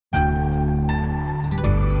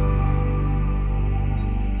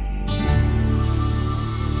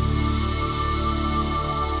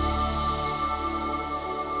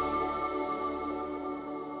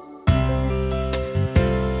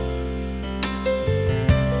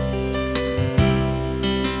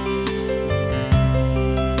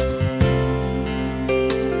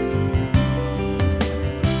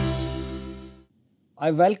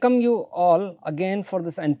I welcome you all again for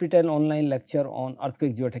this NPTEL online lecture on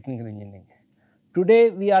earthquake geotechnical engineering. Today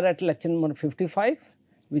we are at lecture number 55,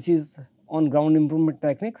 which is on ground improvement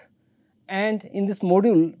techniques, and in this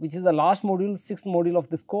module, which is the last module, 6th module of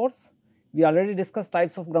this course, we already discussed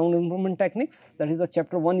types of ground improvement techniques, that is the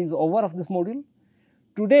chapter 1 is over of this module.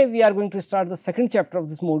 Today we are going to start the second chapter of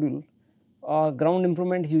this module, ground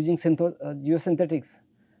improvement using geosynthetics.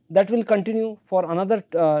 That will continue for another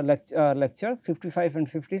lecture 55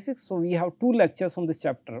 and 56. So, we have 2 lectures from this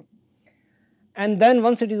chapter, and then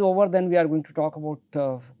once it is over, then we are going to talk about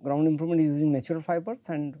ground improvement using natural fibers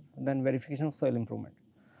and then verification of soil improvement.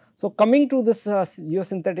 So, coming to this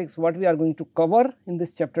geosynthetics, what we are going to cover in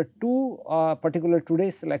this chapter 2 particular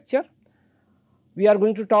today's lecture, we are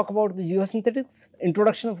going to talk about the geosynthetics,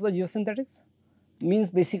 introduction of the geosynthetics, means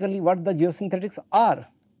basically what the geosynthetics are.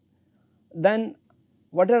 Then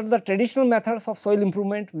what are the traditional methods of soil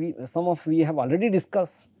improvement? Some of we have already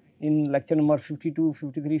discussed in lecture number 52,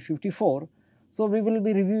 53, 54. So, we will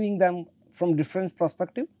be reviewing them from different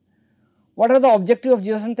perspective. What are the objective of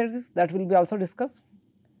geosynthetics? That will be also discussed.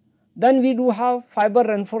 Then we do have fiber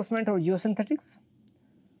reinforcement or geosynthetics,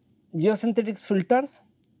 geosynthetics filters.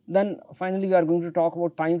 Then finally, we are going to talk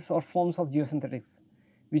about types or forms of geosynthetics,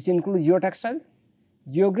 which include geotextile,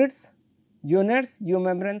 geogrids, geonets,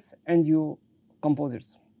 geomembranes and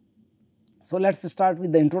geocomposites. So, let us start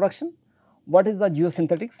with the introduction. What is the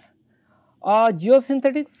geosynthetics?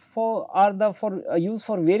 Geosynthetics are used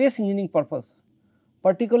for various engineering purposes,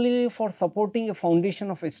 particularly for supporting a foundation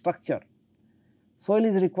of a structure. Soil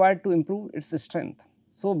is required to improve its strength.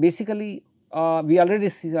 So, basically we already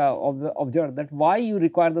observed that why you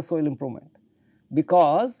require the soil improvement,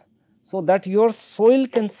 because so that your soil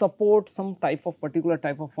can support some type of particular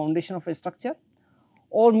type of foundation of a structure,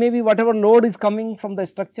 or maybe whatever load is coming from the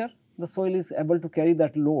structure, the soil is able to carry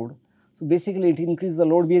that load. So, basically it increases the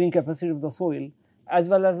load bearing capacity of the soil as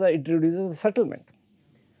well as it reduces the settlement.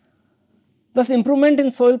 Thus, improvement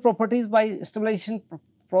in soil properties by stabilization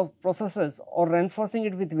processes or reinforcing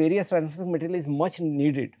it with various reinforcing material is much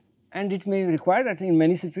needed, and it may be required in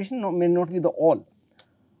many situations, may not be the all.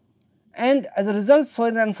 And as a result,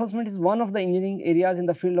 soil reinforcement is one of the engineering areas in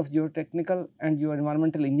the field of geotechnical and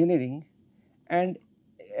geoenvironmental engineering, and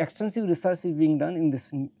extensive research is being done in this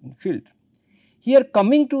field. Here,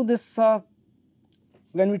 coming to this,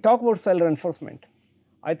 when we talk about soil reinforcement,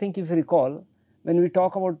 I think if you recall, when we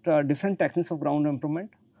talk about different techniques of ground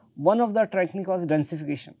improvement, one of the technique was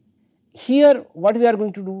densification. Here, what we are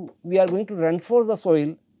going to do, we are going to reinforce the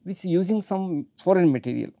soil which is using some foreign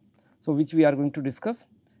material, so which we are going to discuss.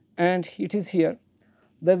 And it is here,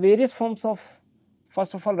 the various forms of,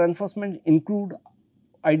 first of all, reinforcement include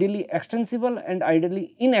ideally extensible and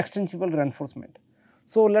ideally inextensible reinforcement.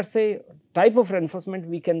 So, let us say type of reinforcement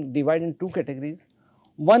we can divide in 2 categories.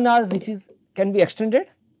 One are which is can be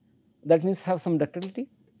extended, that means have some ductility,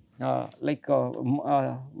 very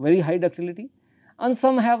high ductility, and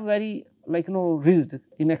some have very rigid,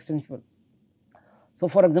 inextensible. So,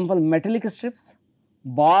 for example, metallic strips,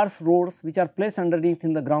 bars, rods which are placed underneath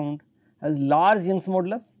in the ground has large Young's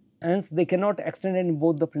modulus, hence they cannot extend in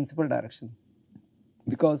both the principal direction,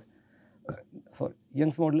 because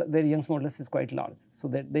Young's modulus, their Young's modulus is quite large. So,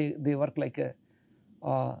 that they work like a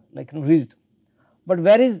rigid. But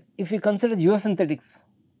whereas if we consider geosynthetics,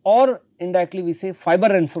 or indirectly we say fiber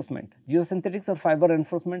reinforcement, geosynthetics or fiber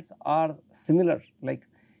reinforcements are similar, like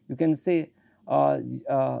you can say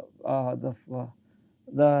the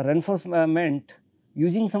reinforcement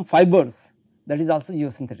using some fibers, that is also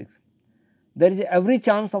geosynthetics. There is every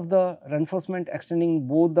chance of the reinforcement extending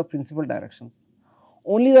both the principal directions.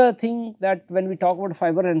 Only the thing that when we talk about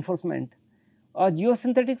fiber reinforcement,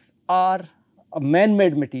 geosynthetics are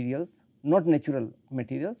man-made materials, not natural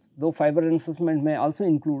materials, though fiber reinforcement may also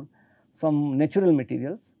include some natural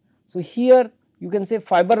materials. So, here you can say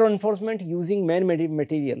fiber reinforcement using man-made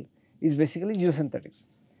material is basically geosynthetics,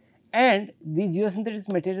 and these geosynthetics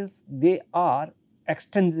materials, they are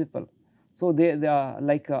extensible. So, they are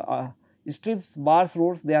like strips, bars,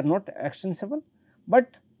 rods, they are not extensible,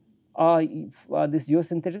 but these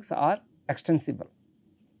geosynthetics are extensible.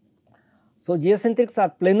 So, geosynthetics are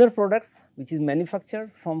planar products which is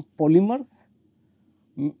manufactured from polymers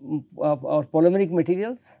or polymeric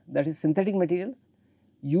materials, that is synthetic materials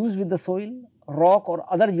used with the soil, rock or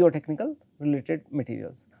other geotechnical related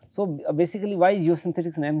materials. So, basically why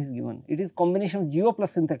geosynthetics name is given, it is combination of geo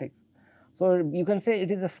plus synthetics. So, you can say it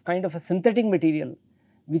is a kind of a synthetic material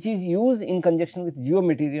which is used in conjunction with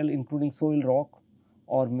geomaterial including soil, rock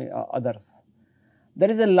or others. There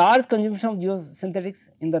is a large consumption of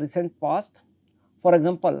geosynthetics in the recent past. For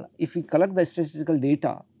example, if we collect the statistical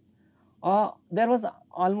data, There was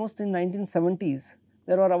almost in 1970s,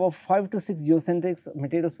 there were about 5 to 6 geosynthetics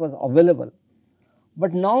materials was available,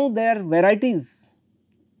 but now their varieties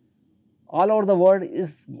all over the world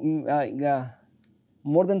is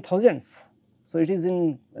more than thousands. So, it is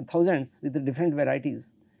in thousands with the different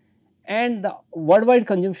varieties, and the worldwide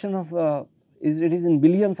consumption of it is in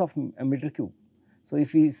billions of meter cube. So,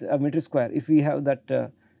 if we meter square, if we have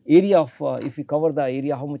that area of if we cover the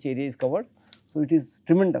area, how much area is covered, so it is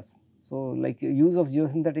tremendous. So, like use of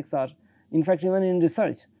geosynthetics are, in fact, even in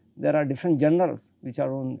research there are different journals which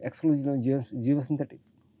are on exclusively on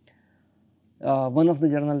geosynthetics. One of the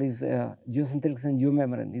journal is Geosynthetics and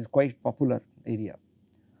Geomembrane is quite popular area.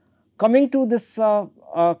 Coming to this,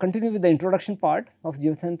 continue with the introduction part of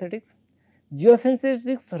geosynthetics.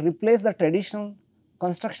 Geosynthetics replace the traditional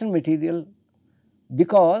construction material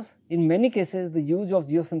because in many cases the use of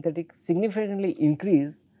geosynthetics significantly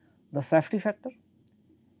increase the safety factor,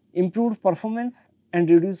 improve performance and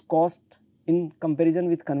reduce cost in comparison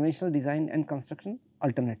with conventional design and construction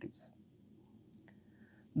alternatives.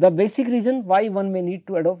 The basic reason why one may need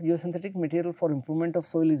to adopt geosynthetic material for improvement of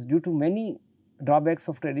soil is due to many drawbacks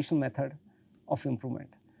of traditional method of improvement.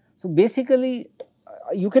 So, basically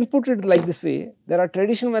you can put it like this way, there are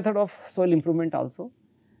traditional method of soil improvement also,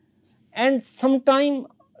 and sometime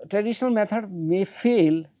traditional method may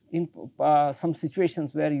fail in some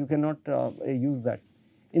situations where you cannot use that.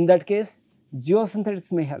 In that case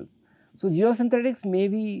geosynthetics may help. So, geosynthetics may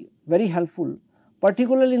be very helpful,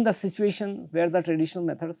 particularly in the situation where the traditional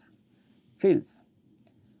methods fails,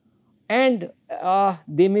 and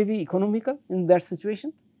they may be economical in that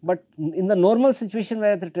situation, but in the normal situation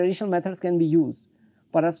where the traditional methods can be used,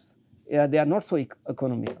 perhaps they are not so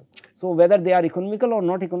economical. So, whether they are economical or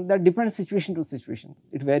not economical, that depends situation to situation,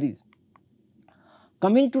 it varies.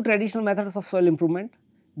 Coming to traditional methods of soil improvement,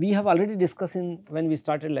 we have already discussed in when we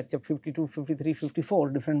started lecture 52, 53, 54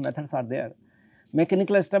 different methods are there.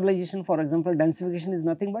 Mechanical stabilization, for example, densification is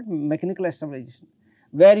nothing but mechanical stabilization,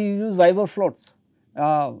 where you use vibro floats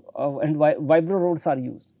and vibro rods are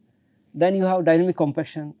used. Then you have dynamic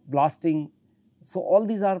compaction, blasting. So, all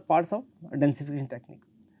these are parts of densification technique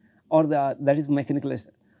or that is mechanical.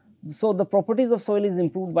 So, the properties of soil is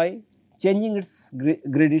improved by changing its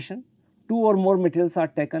gradation. Two or more materials are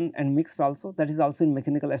taken and mixed also, that is also in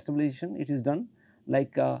mechanical stabilization it is done,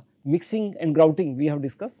 like mixing and grouting we have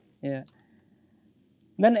discussed. Yeah.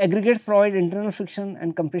 Then aggregates provide internal friction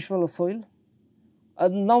and compression of soil.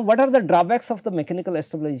 Now, what are the drawbacks of the mechanical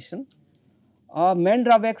stabilization? Main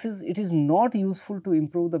drawbacks is it is not useful to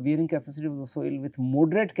improve the bearing capacity of the soil with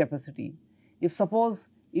moderate capacity. If suppose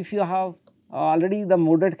if you have already the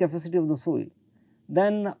moderate capacity of the soil,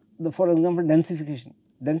 then for example densification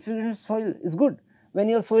of soil is good. When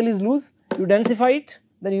your soil is loose, you densify it,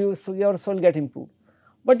 then your soil get improved.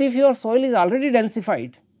 But if your soil is already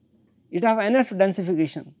densified, it have enough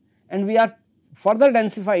densification and we are further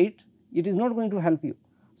densify it, it is not going to help you.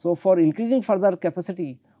 So, for increasing further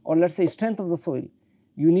capacity or let us say strength of the soil,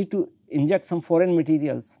 you need to inject some foreign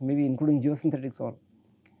materials, maybe including geosynthetics or.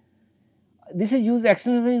 This is used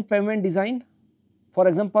extensively in pavement design. For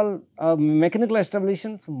example, mechanical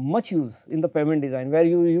stabilization is much used in the pavement design, where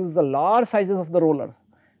you use the large sizes of the rollers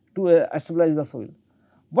to stabilize the soil.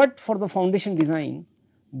 But for the foundation design,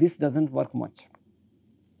 this does not work much.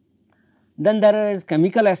 Then there is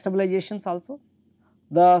chemical stabilizations also.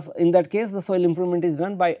 In that case, the soil improvement is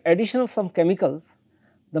done by addition of some chemicals.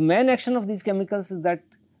 The main action of these chemicals is that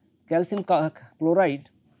calcium chloride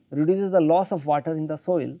reduces the loss of water in the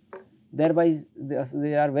soil, thereby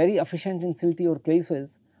they are very efficient in silty or clay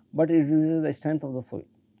soils, but it reduces the strength of the soil.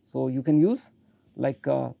 So, you can use like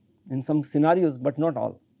in some scenarios, but not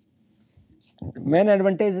all. Main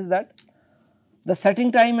advantage is that the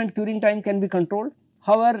setting time and curing time can be controlled.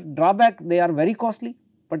 However, drawback, they are very costly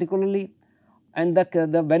particularly, and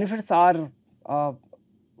the benefits are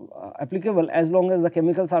applicable as long as the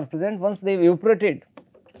chemicals are present. Once they evaporated,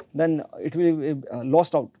 then it will be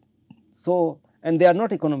lost out. So, and they are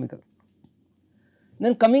not economical.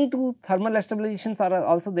 Then coming to thermal stabilizations are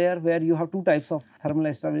also there, where you have two types of thermal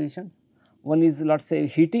stabilizations. One is let us say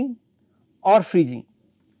heating or freezing.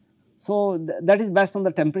 So, that is based on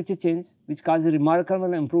the temperature change, which causes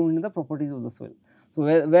remarkable improvement in the properties of the soil. So,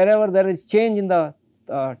 wherever there is change in the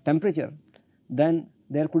temperature, then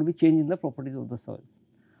there could be change in the properties of the soils.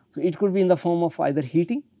 So, it could be in the form of either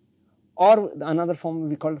heating or another form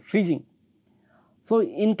we call freezing. So,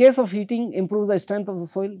 in case of heating, improves the strength of the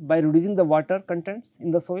soil by reducing the water contents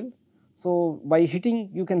in the soil. So, by heating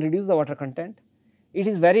you can reduce the water content. It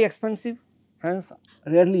is very expensive, hence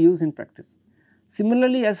rarely used in practice.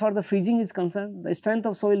 Similarly, as far as the freezing is concerned, the strength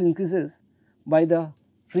of soil increases by the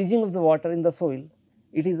freezing of the water in the soil,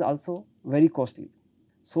 it is also very costly.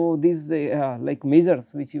 So, these like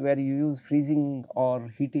measures which where you use freezing or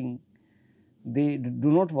heating, they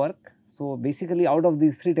do not work. So, basically out of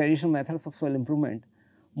these three traditional methods of soil improvement,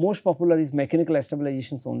 most popular is mechanical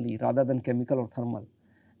stabilizations only rather than chemical or thermal.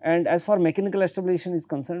 And as far mechanical stabilization is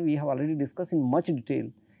concerned, we have already discussed in much detail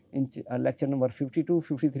in lecture number 52,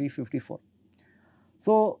 53, 54.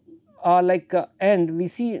 So, and we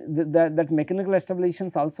see that mechanical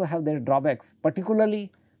stabilizations also have their drawbacks,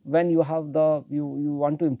 particularly when you have you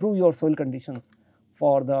want to improve your soil conditions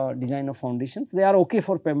for the design of foundations. They are okay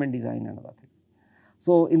for pavement design and other things.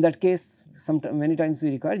 So, in that case many times we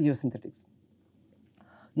require geosynthetics.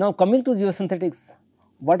 Now, coming to geosynthetics,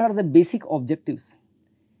 what are the basic objectives?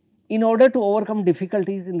 In order to overcome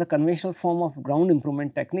difficulties in the conventional form of ground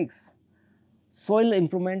improvement techniques, soil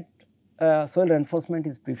reinforcement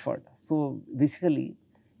is preferred. So, basically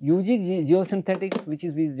using geosynthetics, which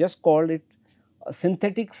is we just called it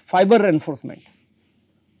synthetic fiber reinforcement.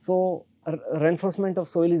 So, reinforcement of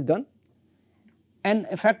soil is done. An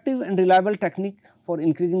effective and reliable technique for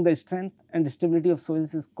increasing the strength and stability of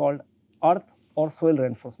soils is called earth or soil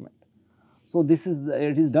reinforcement. So, this is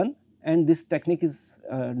it is done, and this technique is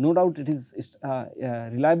no doubt it is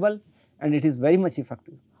reliable and it is very much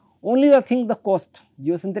effective. Only the thing, the cost,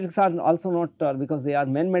 geosynthetics are also not because they are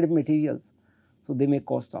man-made materials, so they may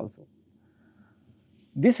cost also.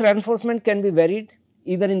 This reinforcement can be varied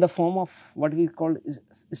either in the form of what we call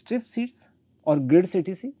strip sheets or grids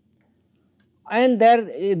etc. And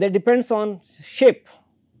there depends on shape,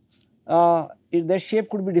 their shape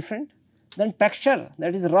could be different, then texture,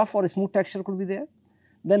 that is rough or smooth texture could be there,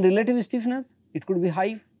 then relative stiffness, it could be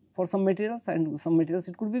high for some materials and some materials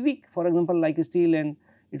it could be weak, for example like steel, and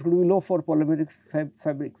it could be low for polymeric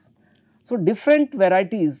fabrics. So, different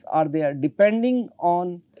varieties are there depending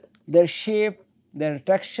on their shape, their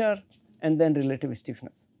texture and then relative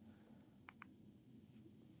stiffness.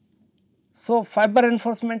 So, fiber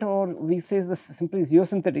reinforcement, or we say this simply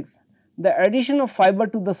geosynthetics, the addition of fiber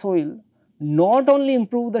to the soil not only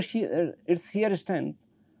improve the its shear strength,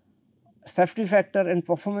 safety factor and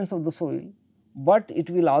performance of the soil, but it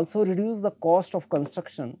will also reduce the cost of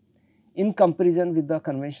construction in comparison with the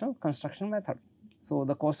conventional construction method. So,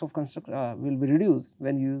 the cost of construction will be reduced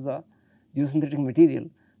when you use a geosynthetic material,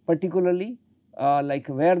 particularly like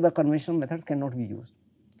where the conventional methods cannot be used.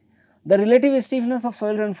 The relative stiffness of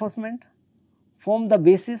soil reinforcement form the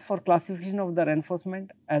basis for classification of the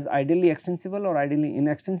reinforcement as ideally extensible or ideally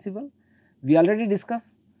inextensible. We already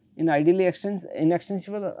discussed in ideally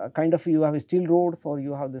inextensible kind of you have steel rods or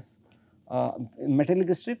you have this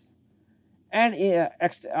metallic strips, and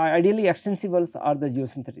ideally extensibles are the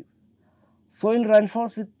geosynthetics. Soil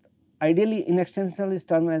reinforced with ideally inextensible is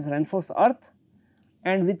termed as reinforced earth,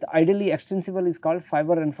 and with ideally extensible is called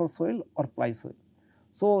fiber reinforced soil or ply soil.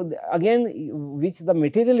 So, again which the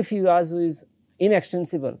material if you ask is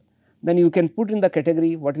inextensible, then you can put in the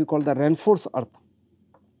category what we call the reinforced earth.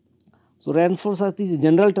 So, reinforced earth is a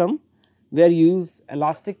general term where you use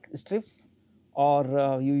elastic strips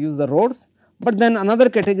or you use the rods, but then another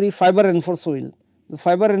category fiber reinforced soil. The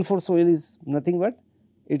fiber reinforced soil is nothing but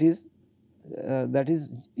it is that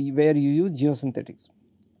is where you use geosynthetics.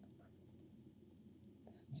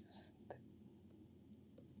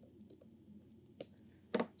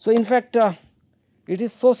 So, in fact, it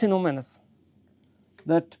is so synonymous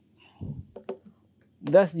that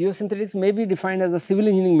thus geosynthetics may be defined as a civil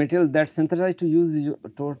engineering material that synthesized to use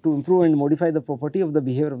to improve and modify the property of the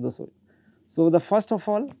behavior of the soil. So, the first of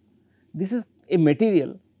all, this is a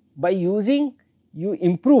material by using you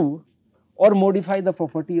improve or modify the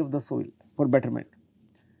property of the soil for betterment.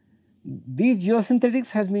 These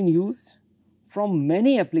geosynthetics has been used from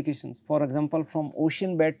many applications, for example, from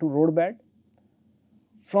ocean bed to road bed,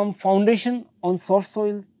 from foundation on soft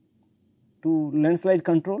soil to landslide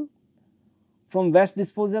control, from waste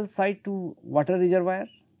disposal site to water reservoir.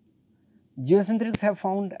 Geosynthetics have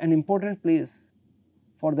found an important place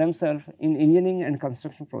for themselves in engineering and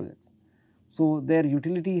construction projects. So, their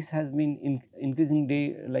utilities has been increasing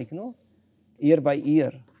year by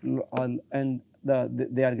year, and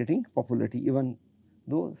they are getting popularity even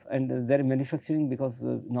those, and they are manufacturing because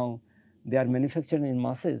now they are manufactured in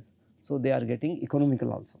masses. So, they are getting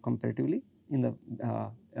economical also comparatively in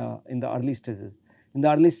the early stages. In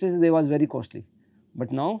the early stages they was very costly,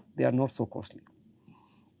 but now they are not so costly.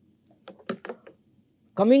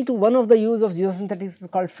 Coming to one of the use of geosynthetics is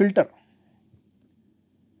called filter.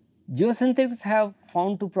 Geosynthetics have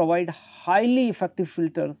found to provide highly effective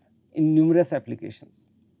filters in numerous applications.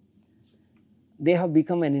 They have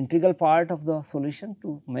become an integral part of the solution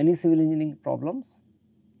to many civil engineering problems.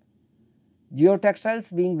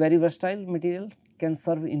 Geotextiles being very versatile material can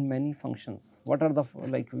serve in many functions. What are the,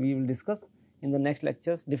 like we will discuss in the next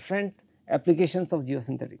lectures, different applications of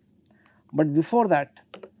geosynthetics. But before that,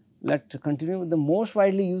 let us continue with the most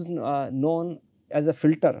widely used known as a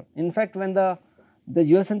filter. In fact, when the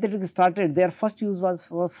geosynthetics started, their first use was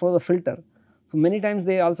for the filter. So, many times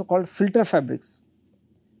they also called filter fabrics,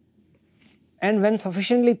 and when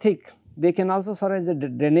sufficiently thick, they can also serve as a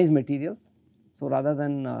drainage materials. So, rather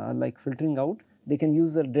than like filtering out, they can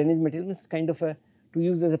use a drainage material, means kind of a to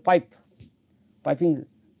use as a piping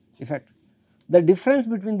effect. The difference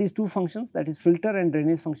between these two functions, that is filter and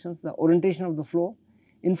drainage functions, the orientation of the flow.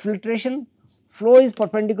 In filtration, flow is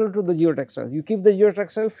perpendicular to the geotextiles. You keep the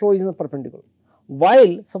geotextile, flow is in the perpendicular.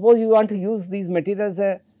 While suppose you want to use these materials as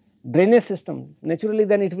a drainage system, naturally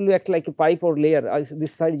then it will act like a pipe or layer.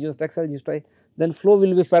 This side geotextile, this side, then flow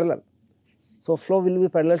will be parallel. So, flow will be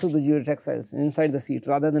parallel to the geotextiles inside the sheet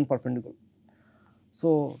rather than perpendicular.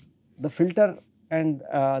 So, the filter and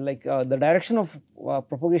the direction of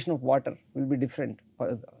propagation of water will be different,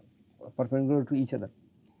 perpendicular to each other.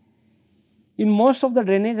 In most of the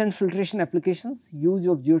drainage and filtration applications, use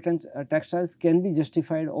of geotextiles can be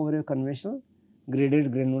justified over a conventional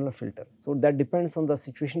graded granular filter. So, that depends on the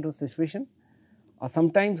situation to situation.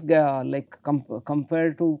 Sometimes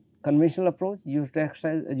compared to conventional approach,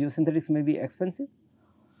 geosynthetics may be expensive.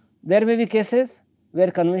 There may be cases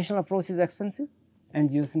where conventional approach is expensive and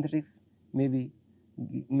geosynthetics may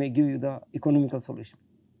give you the economical solution.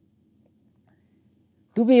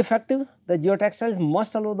 To be effective, the geotextiles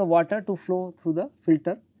must allow the water to flow through the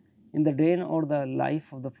filter in the drain or the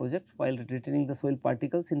life of the project while retaining the soil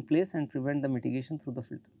particles in place and prevent the mitigation through the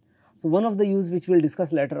filter. So, one of the use which we will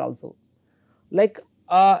discuss later also, like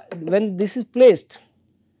when this is placed,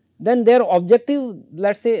 then their objective,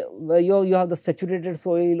 let us say you have the saturated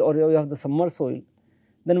soil or you have the submerged soil,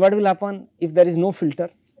 then what will happen if there is no filter,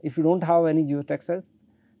 if you do not have any geotextiles,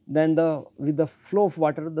 then with the flow of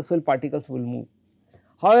water the soil particles will move.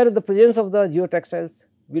 However, the presence of the geotextiles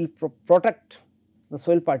will protect the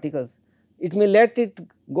soil particles. It may let it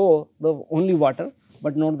go the only water,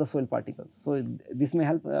 but not the soil particles. So, this may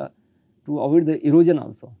help to avoid the erosion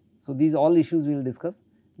also. So, these all issues we will discuss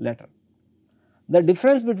later. The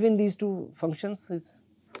difference between these two functions is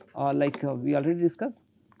we already discussed.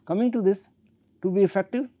 Coming to this, to be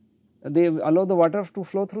effective, they allow the water to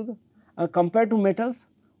flow through the compared to metals.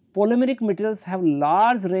 Polymeric materials have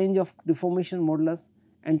large range of deformation modulus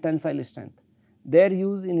and tensile strength. Their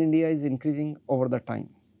use in India is increasing over the time.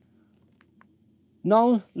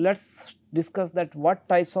 Now, let us discuss that what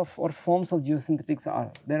types of or forms of geosynthetics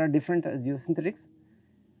are. There are different geosynthetics.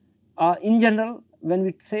 In general, when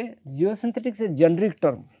we say geosynthetics is a generic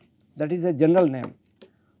term, that is a general name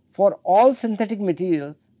for all synthetic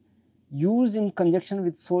materials used in conjunction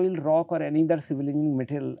with soil, rock or any other civil engineering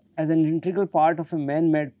material as an integral part of a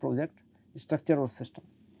man-made project, structure or system.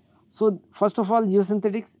 So, first of all,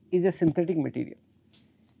 geosynthetics is a synthetic material,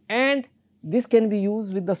 and this can be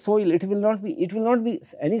used with the soil. It will not be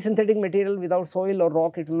any synthetic material without soil or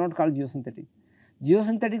rock, it will not call geosynthetics.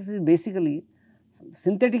 Geosynthetics is basically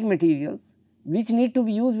synthetic materials which need to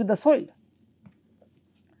be used with the soil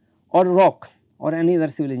or rock or any other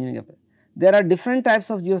civil engineering approach. There are different types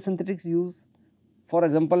of geosynthetics used. For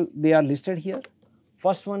example, they are listed here.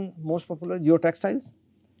 First one, most popular, geotextiles,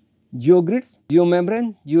 geogrids,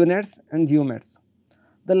 geomembrane, geonets and geomats.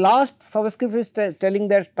 The last subscript is telling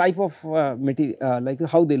that type of material, like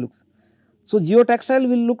how they looks. So, geotextile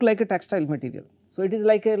will look like a textile material. So, it is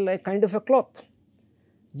like a kind of a cloth.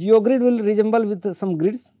 Geogrid will resemble with some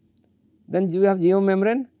grids. Then you have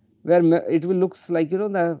geomembrane, where it will looks like you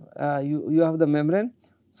have the membrane.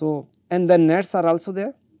 So, and then nets are also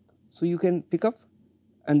there. So, you can pick up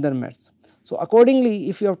and then mats. So, accordingly,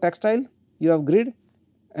 if you have textile, you have grid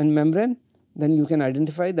and membrane, then you can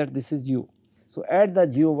identify that this is geo. So, add the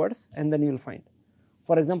geo words and then you will find.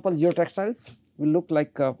 For example, geotextiles will look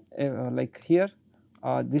like here,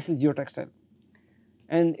 this is geotextile,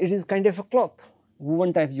 and it is kind of a cloth,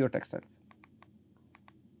 woven type geotextiles.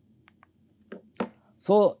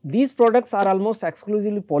 So, these products are almost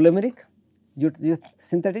exclusively polymeric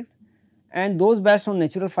geosynthetics, and those based on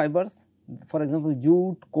natural fibers, for example,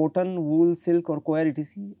 jute, cotton, wool, silk or coir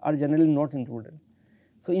etc. are generally not included.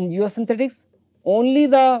 So, in geosynthetics, only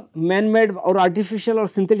the man-made or artificial or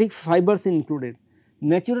synthetic fibers included.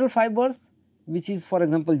 Natural fibers, which is for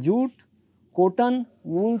example jute, cotton,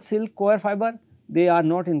 wool, silk, coir fiber, they are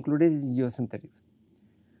not included in geosynthetics.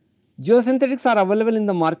 Geosynthetics are available in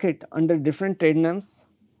the market under different trade names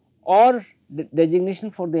or designation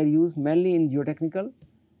for their use mainly in geotechnical,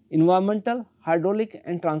 environmental, hydraulic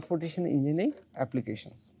and transportation engineering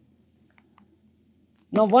applications.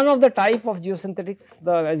 Now, one of the type of geosynthetics,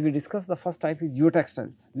 as we discussed, the first type is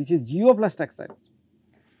geotextiles, which is geo plus textiles.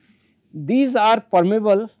 These are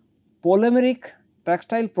permeable polymeric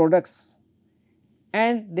textile products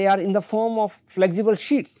and they are in the form of flexible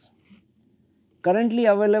sheets. Currently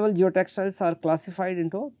available geotextiles are classified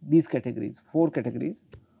into these categories, 4 categories.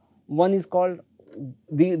 One is called,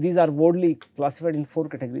 these are broadly classified in 4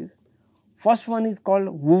 categories. First one is called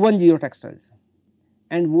woven geotextiles,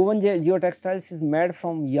 and woven geotextiles is made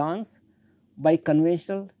from yarns by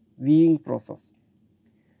conventional weaving process.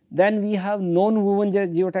 Then we have non-woven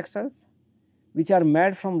geotextiles, which are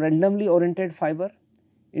made from randomly oriented fiber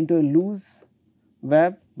into a loose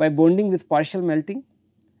web by bonding with partial melting,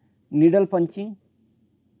 needle punching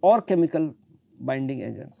or chemical binding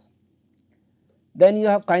agents. Then you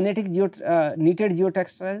have kinetic knitted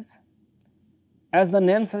geotextiles. As the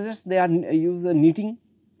name suggests, they are use the knitting,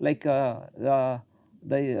 like the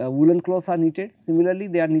woolen clothes are knitted. Similarly,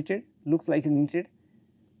 they are knitted, looks like knitted.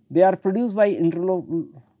 They are produced by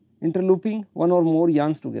interlooping one or more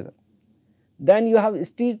yarns together. Then you have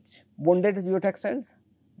stitch bonded geotextiles.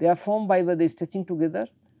 They are formed by the stitching together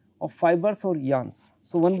of fibers or yarns.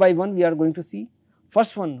 So, one by one we are going to see.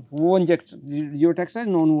 First one, woven geotextiles,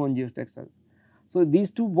 non-woven geotextiles. So,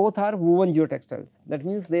 these two both are woven geotextiles. That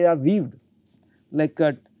means they are weaved, like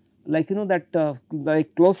you know that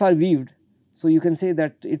like clothes are weaved. So, you can say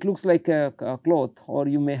that it looks like a cloth, or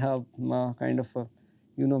you may have kind of a,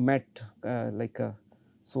 you know, mat like a,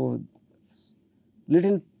 so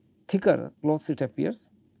little thicker cloth it appears.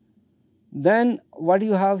 Then what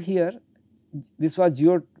you have here, this was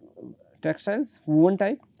geotextiles, woven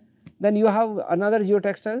type. Then you have another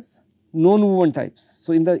geotextiles, non-woven types.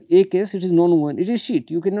 So, in the A case it is non-woven, it is sheet,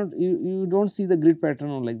 you cannot, you do not see the grid pattern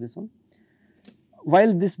on like this one.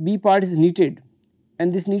 While this B part is knitted,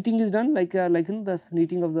 and this knitting is done like you know, the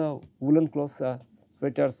knitting of the woolen clothes,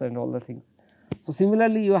 sweaters and all the things. So,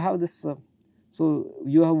 similarly you have this, so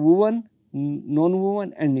you have woven,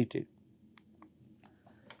 non-woven and knitted.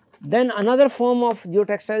 Then another form of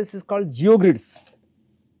geotextiles is called geogrids,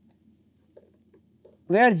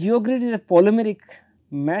 where geogrid is a polymeric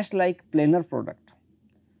mesh like planar product.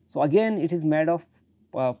 So, again it is made of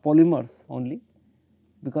polymers only,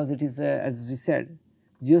 because it is as we said,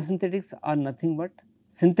 geosynthetics are nothing but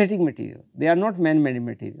synthetic materials, they are not man-made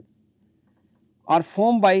materials, are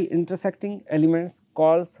formed by intersecting elements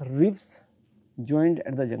called ribs joined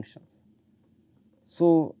at the junctions.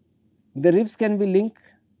 So, the ribs can be linked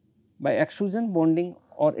by extrusion, bonding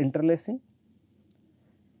or interlacing.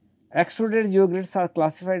 Extruded geogrids are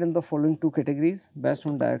classified in the following 2 categories based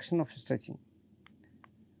on direction of stretching.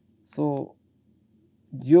 So,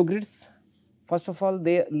 geogrids, first of all,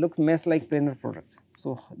 they look mesh like planar products.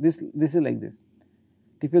 So, this is like this,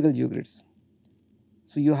 typical geogrids.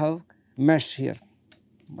 So, you have mesh here,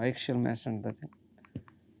 biaxial mesh and the thing.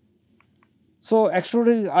 So,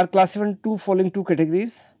 extruded are classified in following two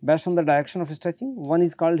categories based on the direction of stretching. One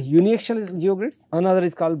is called uniaxial geogrids, another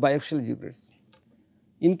is called biaxial geogrids.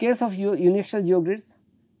 In case of uniaxial geogrids,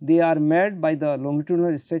 they are made by the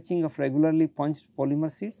longitudinal stretching of regularly punched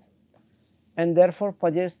polymer sheets and therefore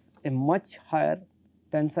possess a much higher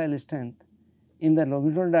tensile strength in the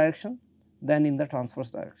longitudinal direction than in the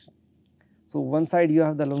transverse direction. So, one side you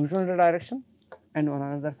have the longitudinal direction and on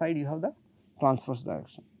another side you have the transverse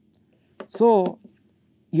direction. So,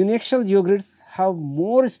 uniaxial geogrids have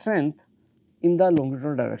more strength in the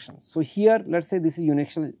longitudinal direction. So, here let us say this is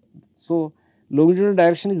uniaxial. So, longitudinal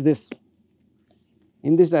direction is this,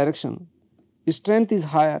 in this direction strength is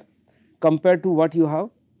higher compared to what you have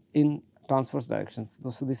in transverse directions.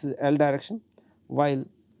 So, this is L direction, while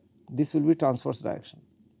this will be transverse direction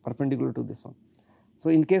perpendicular to this one. So,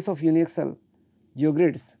 in case of uniaxial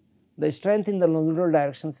geogrids, the strength in the longitudinal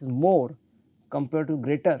directions is more compared to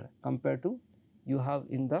greater compared to you have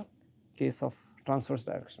in the case of transverse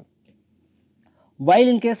direction. While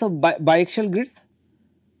in case of biaxial grids,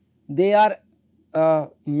 they are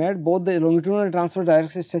made both the longitudinal and transverse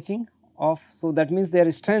direction stretching of. So, that means their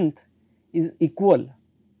strength is equal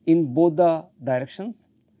in both the directions.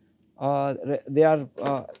 They are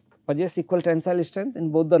possess equal tensile strength in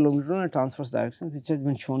both the longitudinal and transverse directions, which has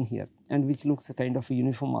been shown here and which looks a kind of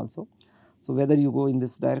uniform also. So, whether you go in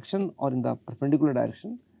this direction or in the perpendicular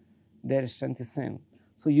direction, their strength is same.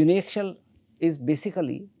 So, uniaxial is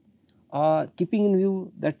basically keeping in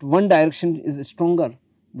view that one direction is stronger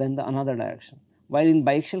than the another direction, while in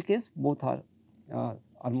biaxial case both are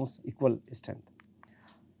almost equal strength.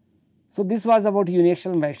 So, this was about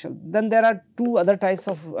uniaxial and biaxial. Then there are two other types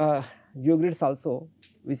of geogrids also,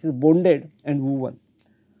 which is bonded and woven.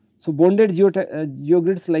 So, bonded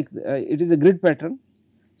geogrids, like it is a grid pattern.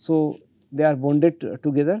 So, they are bonded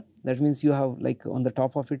together. That means you have like on the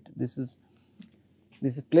top of it, this is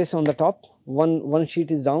placed on the top, one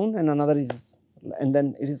sheet is down and another is, and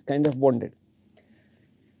then it is kind of bonded.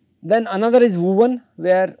 Then another is woven,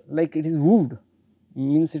 where like it is wooved,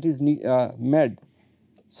 means it is made.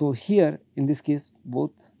 So here in this case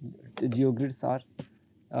both the geogrids are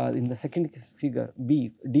in the second figure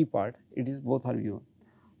D part, it is both are woven.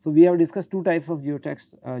 So we have discussed two types of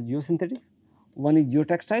geosynthetics. One is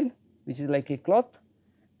geotextile, which is like a cloth,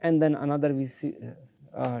 and then another we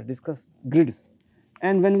discuss grids.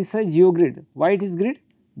 And when we say geogrid, why it is grid?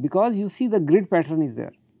 Because you see the grid pattern is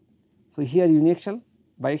there. So here uniaxial,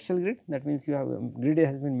 biaxial grid, that means you have a grid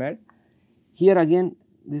has been made. Here again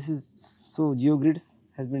this is, so geogrids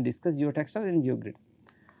has been discussed, geotextile and geogrid.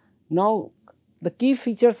 Now the key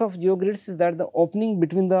features of geogrids is that the opening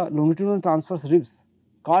between the longitudinal transverse ribs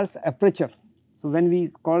called aperture. So when we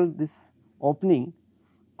call this opening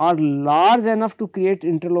are large enough to create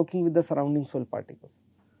interlocking with the surrounding soil particles.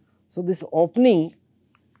 So this opening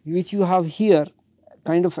which you have here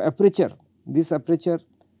kind of aperture, this aperture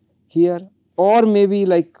here, or maybe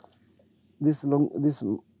like this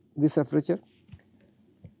aperture,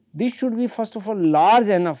 this should be first of all large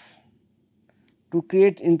enough to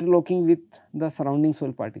create interlocking with the surrounding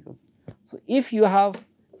soil particles. So if you have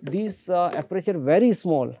this aperture very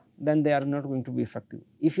small, then they are not going to be effective.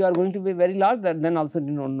 If you are going to be very large, then also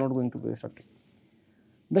not going to be effective.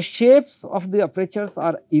 The shapes of the apertures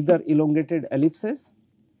are either elongated ellipses,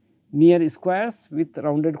 near squares with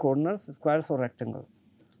rounded corners, squares or rectangles.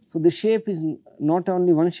 So the shape is not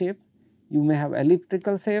only one shape, you may have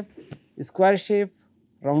elliptical shape, square shape,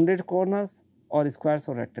 rounded corners or squares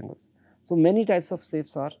or rectangles. So many types of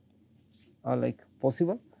shapes are like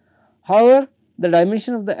possible. However, the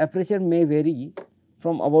dimension of the aperture may vary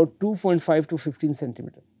from about 2.5 to 15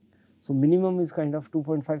 centimeter. So minimum is kind of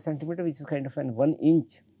 2.5 centimeter, which is kind of an 1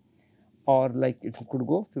 inch, or like it could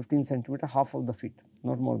go 15 centimeter, half of the feet,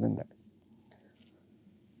 not more than that.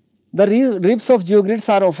 The ribs of geogrids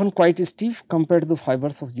are often quite stiff compared to the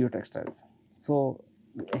fibers of geotextiles. So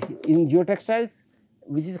in geotextiles,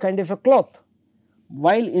 which is kind of a cloth,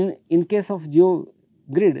 while in case of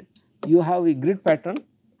geogrid, you have a grid pattern,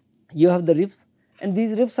 you have the ribs, and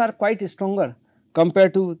these ribs are quite stronger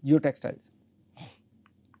compared to geotextiles.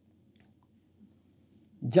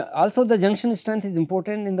 Also the junction strength is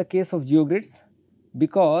important in the case of geogrids,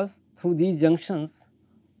 because through these junctions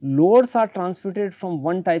loads are transmitted from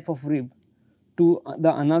one type of rib to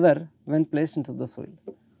the another when placed into the soil.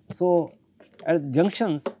 So at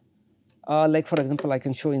junctions, like for example I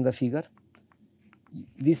can show in the figure,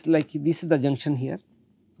 this is the junction here.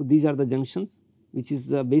 So these are the junctions, which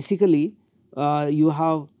is basically you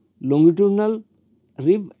have longitudinal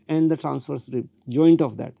rib and the transverse rib, joint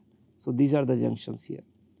of that. So these are the junctions here,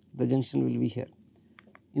 the junction will be here.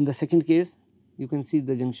 In the second case you can see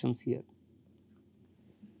the junctions here,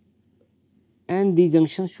 and these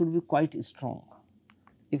junctions should be quite strong.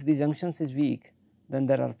 If the junctions is weak, then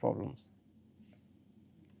there are problems.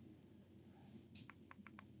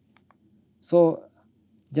 So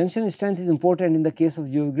junction strength is important in the case of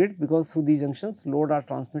geogrid, because through these junctions load are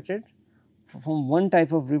transmitted from one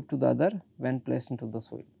type of rib to the other when placed into the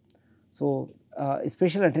soil. So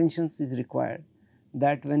special attention is required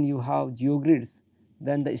that when you have geogrids,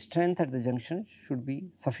 then the strength at the junction should be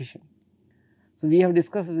sufficient. So we have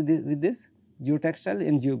discussed with this geotextile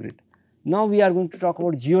and geogrid. Now we are going to talk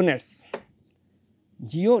about geonets.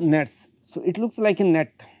 Geonets, so it looks like a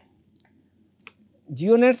net.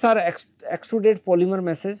 Geonets are extruded polymer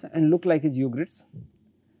meshes and look like a geogrids.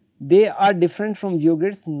 They are different from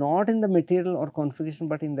geogrids not in the material or configuration,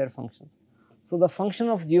 but in their functions. So the function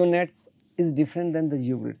of geonets is different than the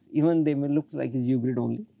geogrids, even they may look like a geogrid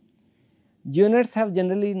only. Geonets have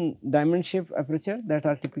generally diamond shaped aperture that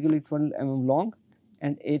are typically 12 mm long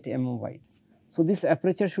and 8 mm wide. So this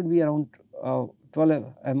aperture should be around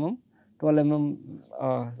 12 mm,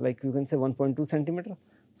 like you can say 1.2 centimeter.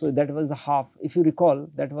 So that was the half, if you recall,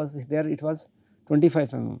 that was there, it was 25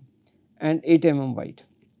 mm and 8 mm wide.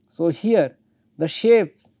 So here the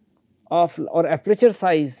shape of or aperture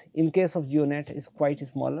size in case of geonet is quite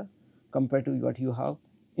smaller compared to what you have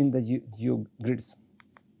in the geogrids.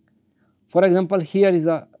 For example, here is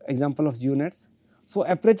the example of geonets. So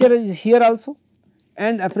aperture is here also,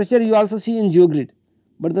 and aperture you also see in geogrid,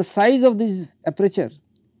 but the size of this aperture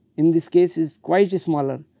in this case is quite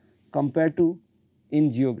smaller compared to in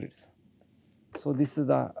geogrids. So this is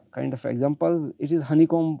the kind of example, it is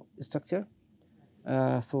honeycomb structure.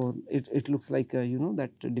 So it looks like you know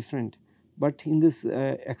that different, but in this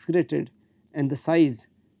excreted and the size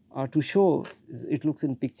to show it looks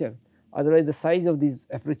in picture, otherwise the size of these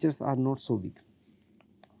apertures are not so big.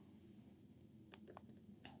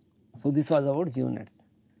 So, this was about geonets.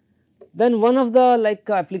 Then one of the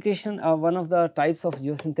application, one of the types of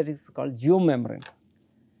geosynthetics is called geomembrane.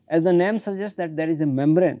 As the name suggests that there is a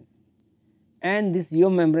membrane, and these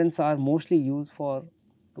geomembranes are mostly used for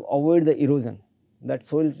to avoid the erosion, that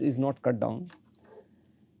soil is not cut down.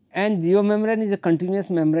 And geomembrane is a continuous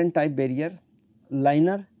membrane type barrier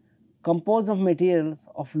liner composed of materials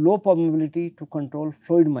of low permeability to control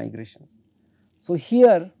fluid migrations. So,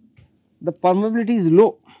 here the permeability is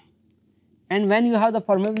low, and when you have the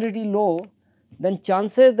permeability low, then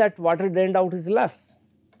chances that water drained out is less,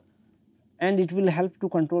 and it will help to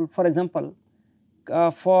control. For example,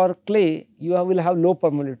 for clay you will have low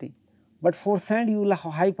permeability, but for sand you will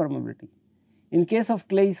have high permeability. In case of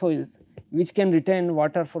clay soils which can retain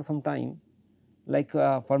water for some time,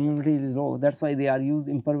 permeability is low, that is why they are used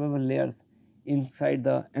impermeable layers inside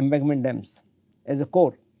the embankment dams as a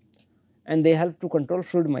core, and they help to control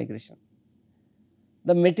fluid migration.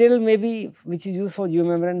 The material may be which is used for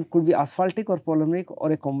geomembrane could be asphaltic or polymeric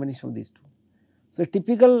or a combination of these two. So, a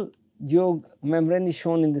typical geomembrane is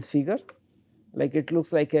shown in this figure, like it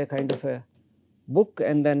looks like a kind of a book,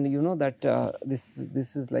 and then you know that this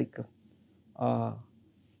is like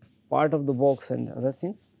part of the box and other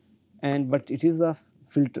things, and but it is a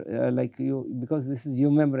filter because this is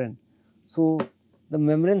geomembrane. So, the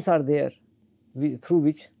membranes are there through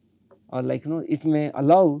which it may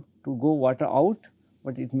allow to go water out,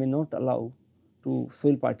 but it may not allow to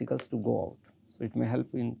soil particles to go out. So, it may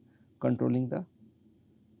help in controlling the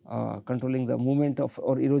movement of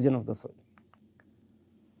or erosion of the soil.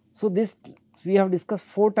 So, this we have discussed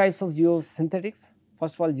 4 types of geosynthetics.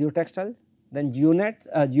 First of all geotextile, then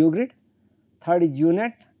geogrid, third is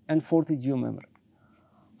geonet, and fourth is geomembrane.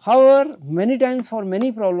 However, many times for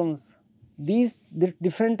many problems these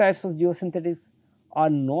different types of geosynthetics are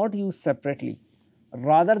not used separately,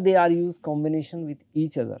 rather they are used combination with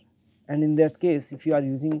each other, and in that case if you are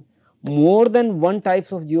using more than one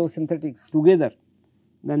types of geosynthetics together,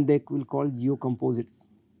 then they will call geocomposites.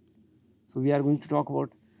 So, we are going to talk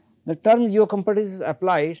about the term geocomposites is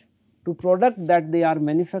applied to products that they are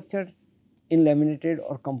manufactured in laminated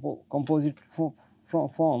or composite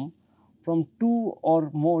form from 2 or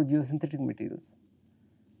more geosynthetic materials.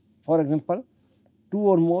 For example, 2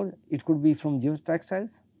 or more, it could be from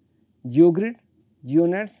geotextiles, geogrid,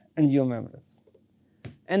 geonets and geomembranes,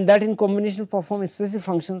 and that in combination perform specific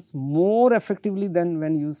functions more effectively than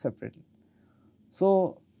when used separately.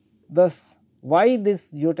 So, thus why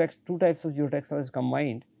this 2 types of geotextiles is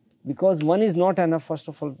combined, because one is not enough first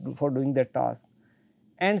of all for doing that task,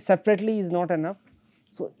 and separately is not enough.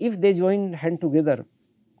 So, if they join hand together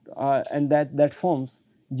and that forms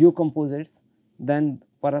geocomposites, then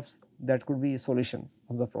perhaps that could be a solution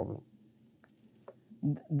of the problem.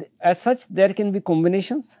 As such, there can be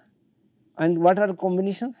combinations, and what are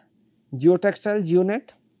combinations? Geotextile,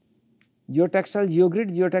 geonet, geotextile,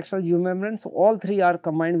 geogrid, geotextile, geomembrane. So, all 3 are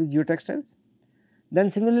combined with geotextiles. Then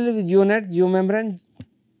similarly with geonet, geomembrane,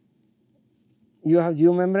 you have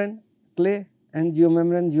geomembrane, clay, and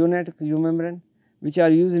geomembrane, geonet, geomembrane, which are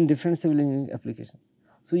used in different civil engineering applications.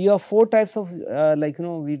 So, you have 4 types of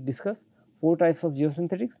we discussed 4 types of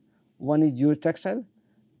geosynthetics. One is geotextile,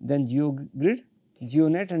 then geogrid,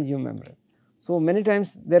 geonet and geomembrane. So, many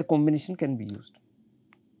times their combination can be used.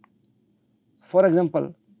 For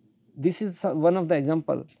example, this is one of the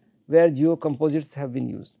example where geocomposites have been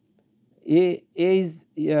used. A is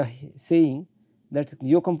saying that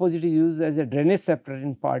geocomposite is used as a drainage separator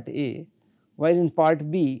in part A, while in part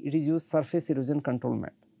B it is used surface erosion control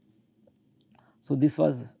mat. So, this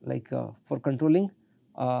was for controlling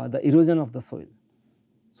the erosion of the soil.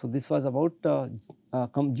 So, this was about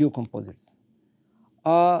geocomposites.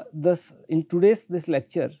 Thus, in today's this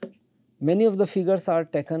lecture, many of the figures are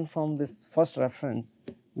taken from this first reference,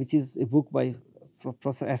 which is a book by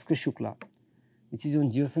Professor S.K. Shukla, which is on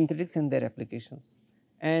geosynthetics and their applications.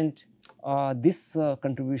 And this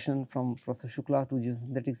contribution from Professor Shukla to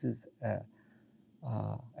geosynthetics is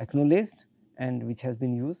acknowledged, and which has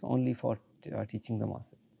been used only for teaching the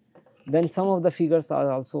masses. Then some of the figures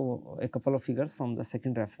are also a couple of figures from the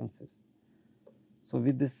second references. So,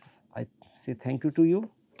 with this I say thank you to you,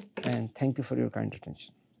 and thank you for your kind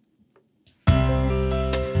attention.